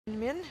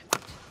Minh.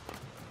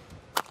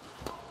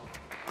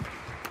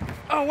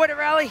 Oh, what a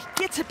rally.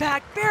 Gets it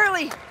back,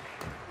 barely.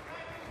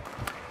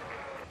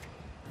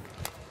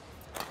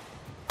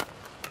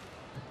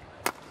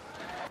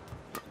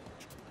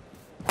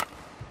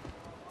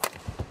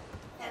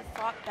 And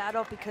fought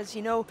battle because,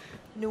 you know,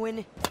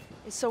 Nguyen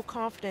is so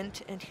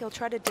confident and he'll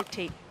try to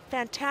dictate.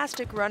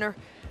 Fantastic runner.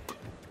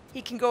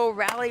 He can go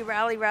rally,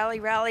 rally, rally,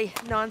 rally,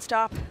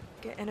 non-stop.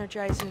 Get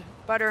energized,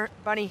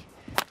 bunny.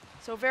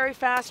 So very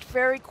fast,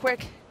 very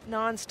quick,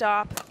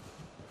 non-stop.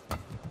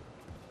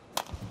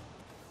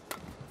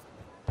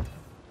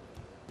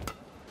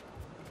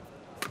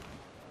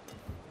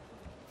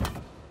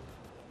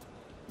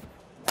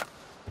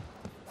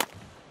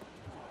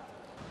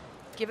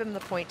 Give him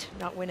the point,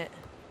 not win it.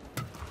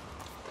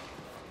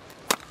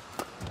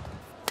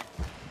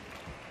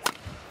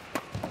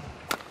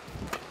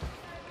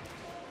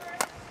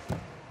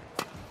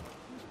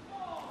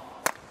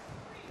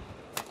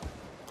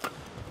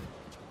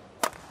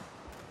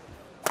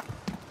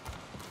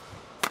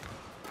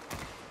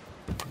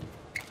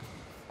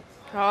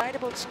 Right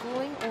about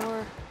schooling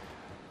or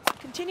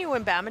continue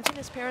in badminton.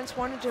 His parents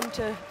wanted him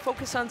to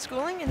focus on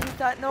schooling, and he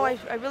thought, no, I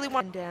really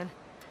want Dan.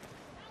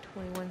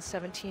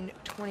 21-17,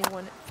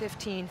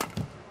 21-15.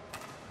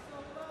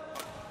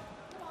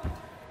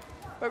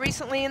 But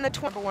recently in the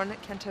number one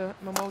at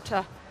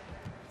Kantaphon,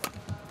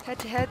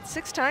 head-to-head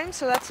 6 times,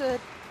 so that's a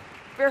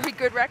very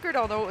good record,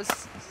 although it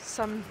was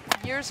some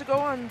years ago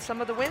on some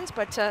of the wins,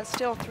 but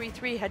still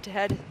 3-3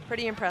 head-to-head,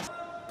 pretty impressive.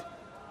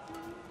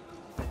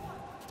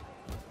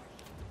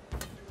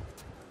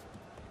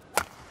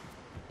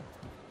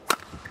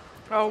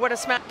 Oh, what a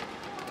smack.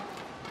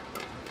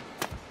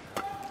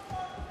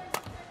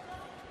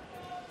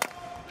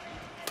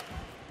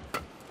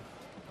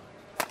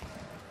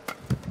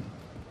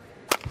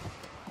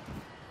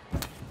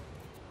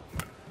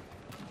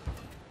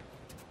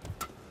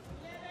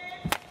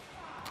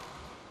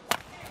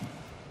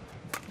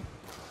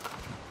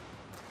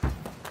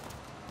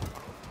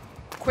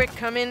 Quick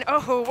come in.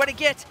 Oh, what a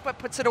get, but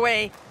puts it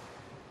away.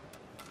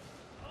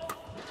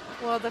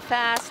 Well, the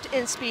fast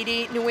and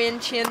speedy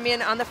Nguyen Tien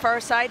Minh on the far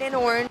side in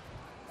orange.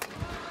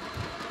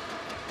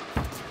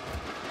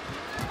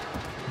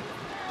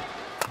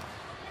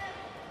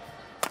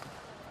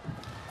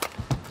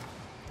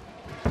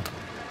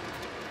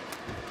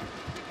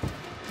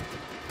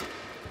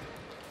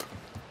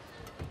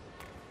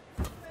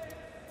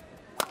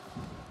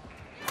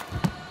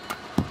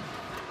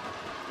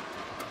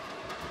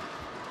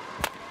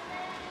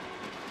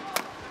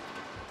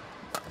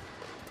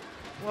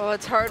 Well,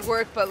 it's hard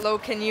work, but Loh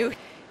Kean Yew,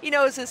 he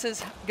knows this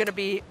is going to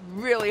be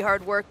really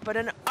hard work, but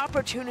an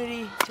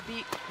opportunity to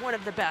be one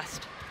of the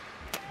best.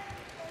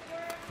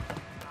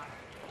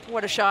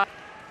 What a shot.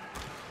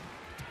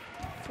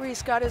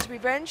 He's got his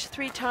revenge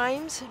 3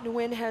 times.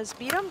 Nguyen has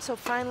beat him, so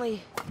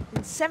finally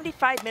in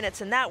 75 minutes,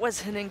 and that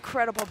was an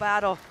incredible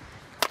battle.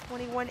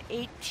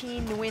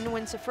 21-18, Nguyen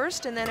wins the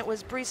first, and then it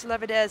was Brice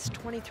Levedez,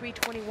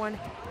 23-21,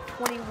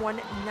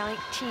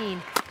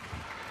 21-19.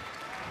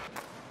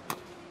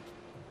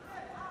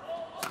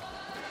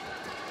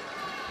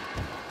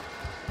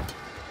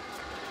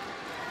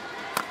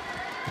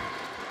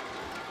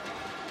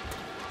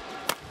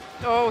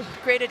 Oh,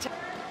 great attack.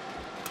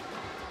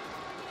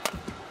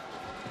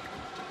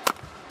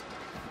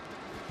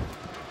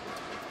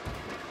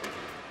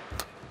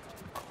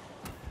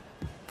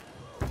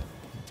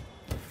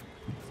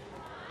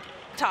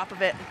 Top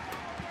of it.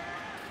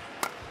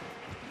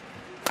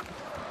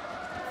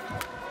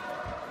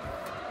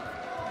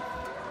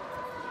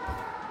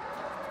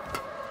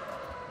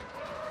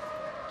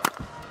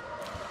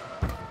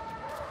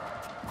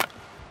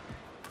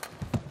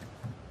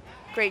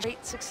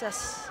 Great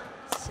success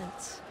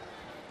since.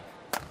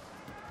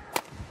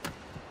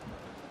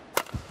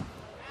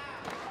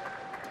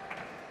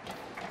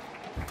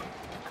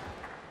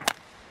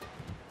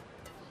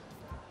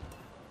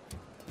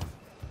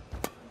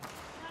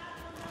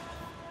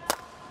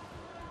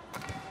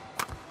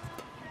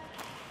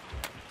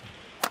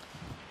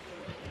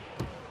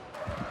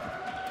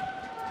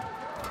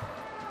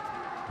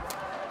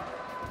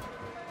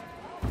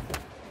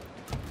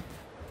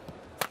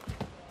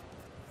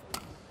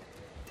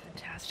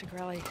 Fantastic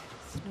rally.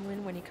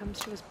 Nguyen when he comes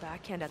to his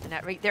backhand at the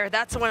net right there.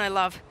 That's the one I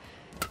love.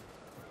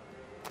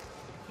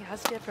 He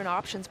has different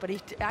options, but he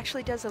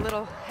actually does a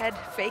little head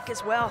fake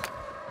as well.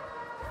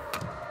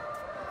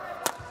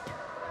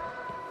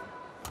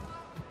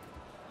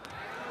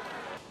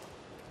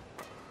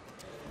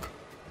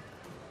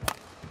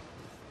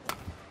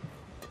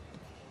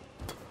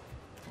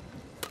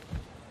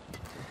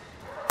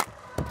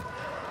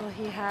 Well,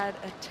 he had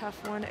a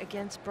tough one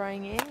against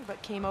Brian Yang,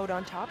 but came out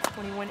on top,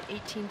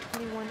 21-18,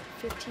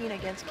 21-15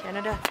 against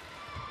Canada.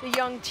 The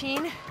young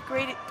teen,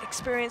 great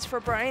experience for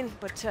Brian,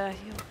 but he'll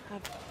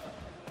have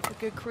a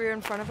good career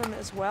in front of him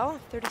as well.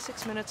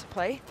 36 minutes of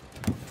play.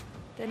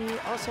 Then he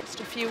also just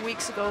a few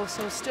weeks ago,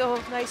 so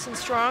still nice and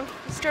strong.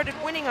 He started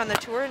winning on the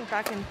tour and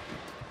back in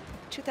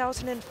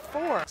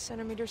 2004.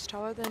 Centimeters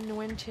taller than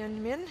Nguyen Tien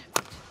Minh.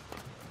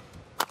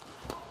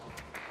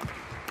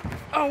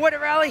 Oh, what a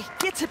rally.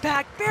 Gets it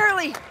back,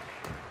 barely.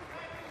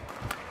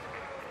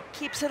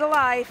 Keeps it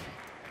alive.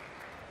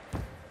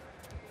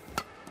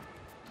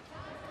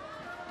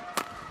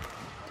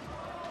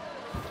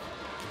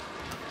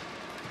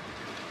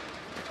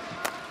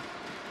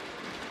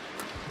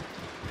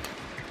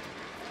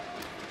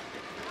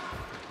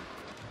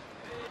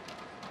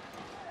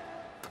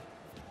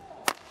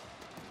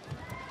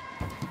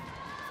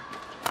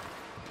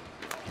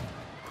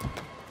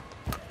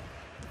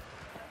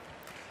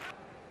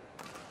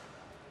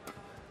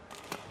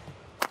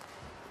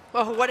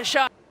 Oh, what a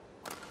shot.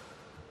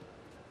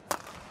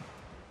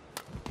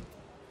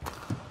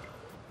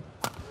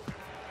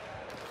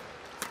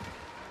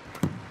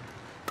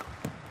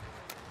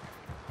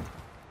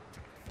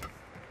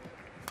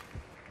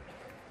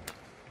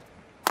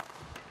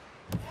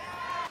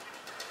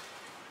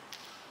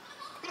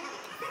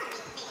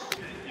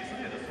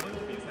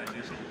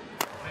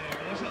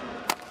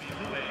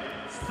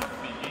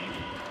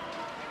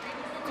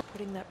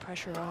 Putting that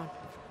pressure on.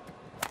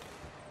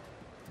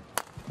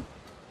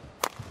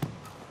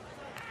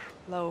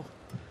 Low.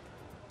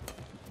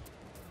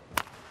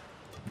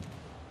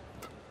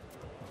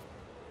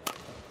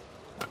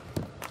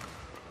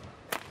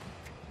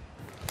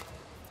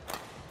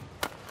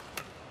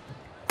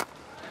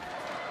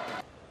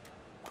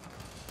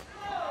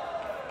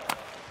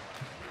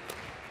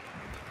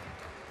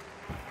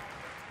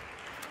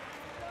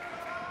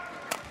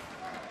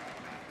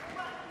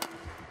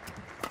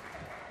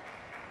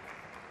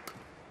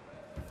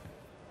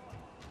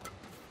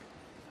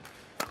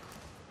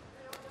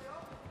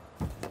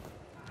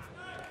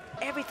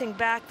 Everything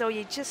back though,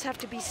 you just have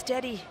to be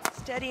steady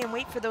and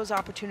wait for those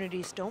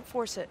opportunities. Don't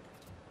force it.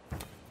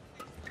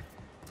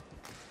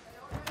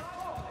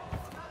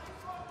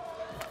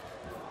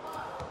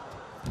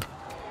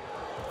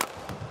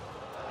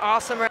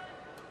 Awesome.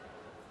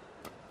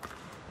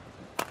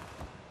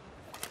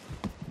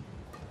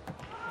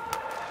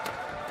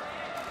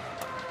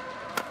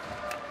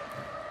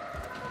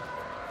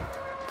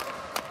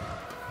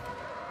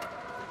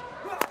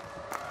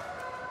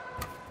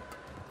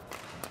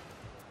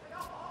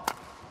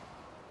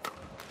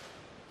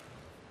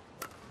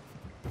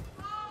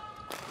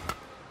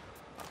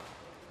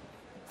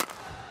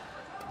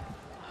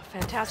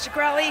 Fantastic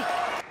rally.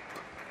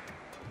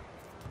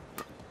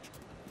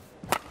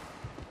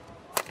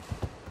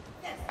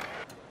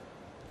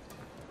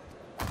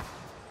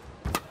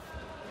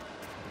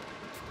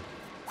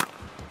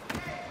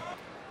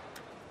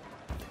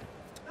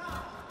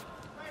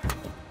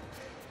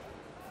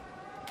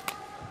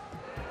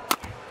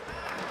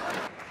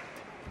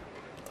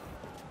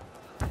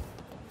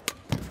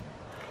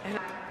 And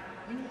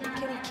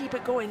can he keep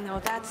it going though?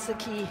 That's the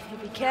key.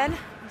 If he can,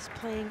 he's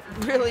playing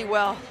really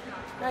well.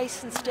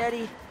 Nice and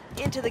steady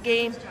into the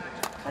game,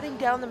 cutting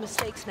down the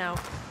mistakes now.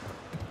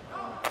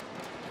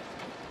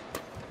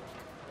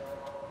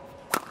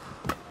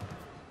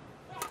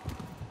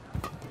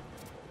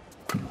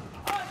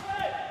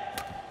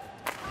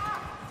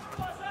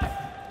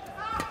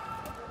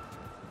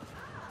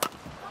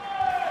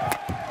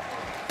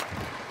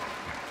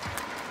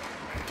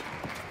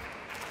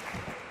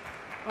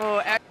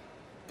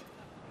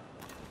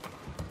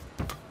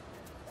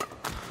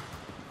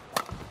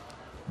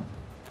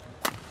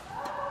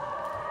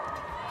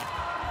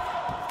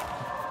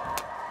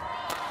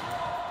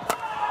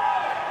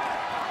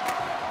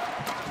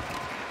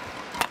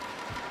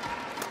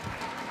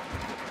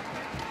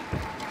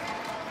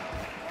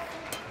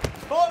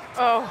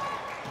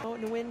 Oh, oh,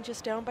 Nguyen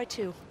just down by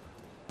 2.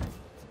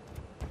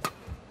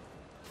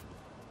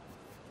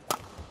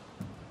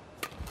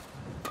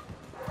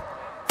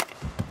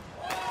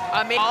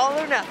 I mean, all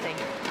or nothing.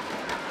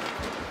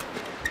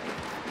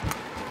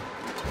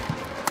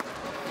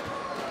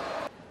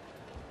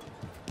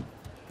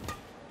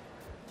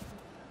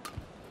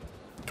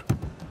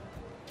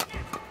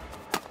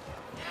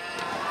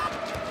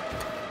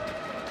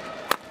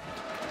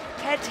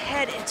 Head to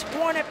head, it's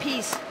 1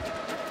 apiece.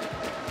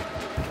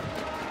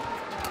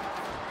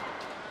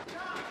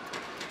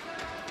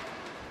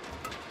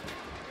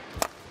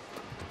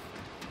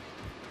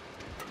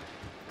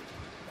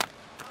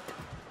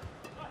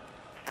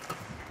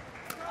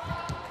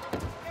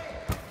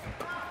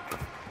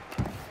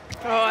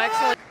 Oh,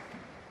 excellent.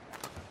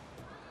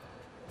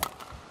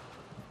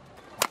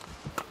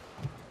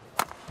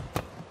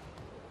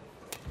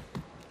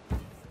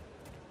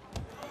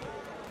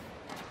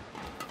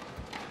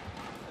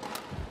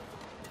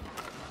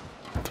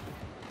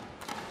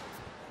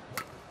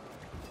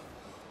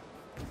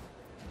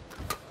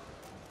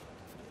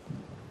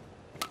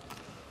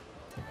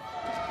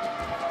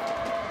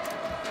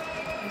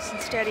 Nice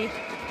and steady.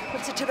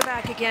 Puts it to the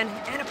back again,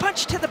 and a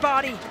punch to the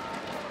body.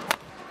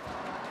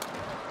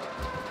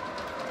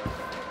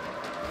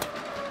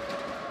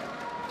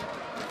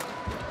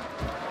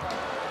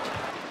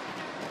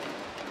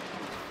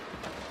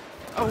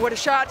 Oh, what a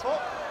shot.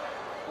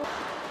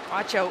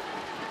 Watch out.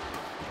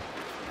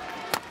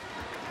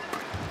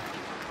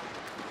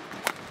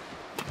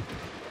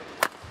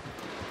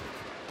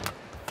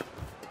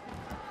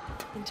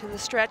 Into the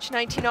stretch,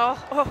 19 all.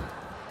 Oh,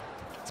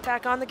 gets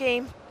back on the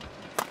game.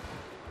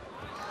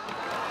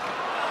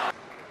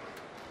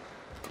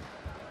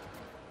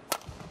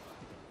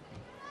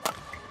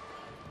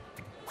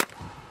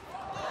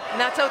 And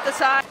that's out the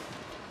side.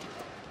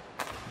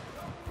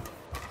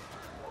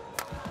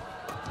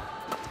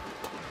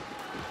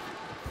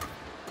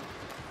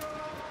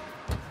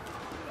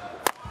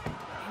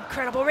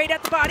 Incredible, right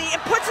at the body,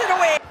 and puts it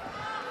away.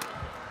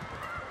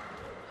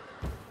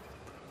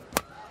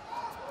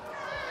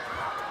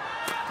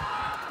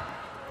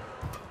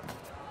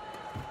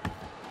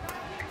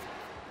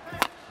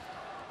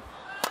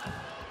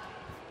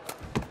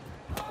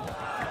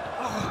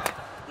 Oh,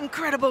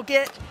 incredible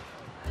get.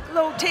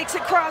 Loh takes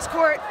it cross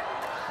court.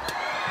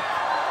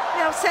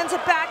 Now sends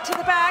it back to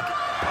the back,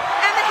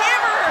 and the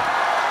hammer!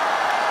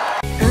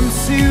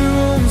 Empty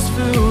rooms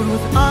filled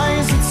with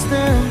eyes that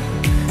stare.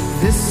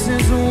 This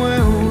is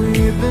where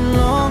we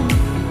belong.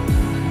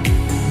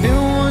 It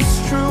was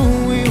true,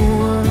 we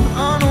were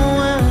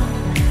unaware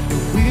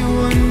that we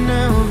would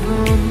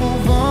never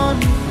move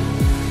on.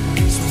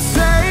 So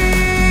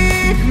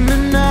take me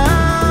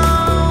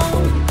now,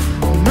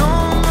 no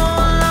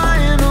more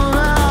lying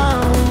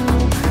around.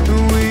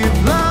 We've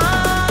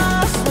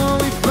lost what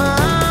we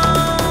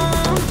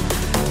found.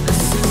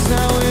 This is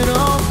how it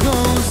all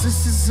goes,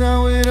 this is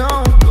how it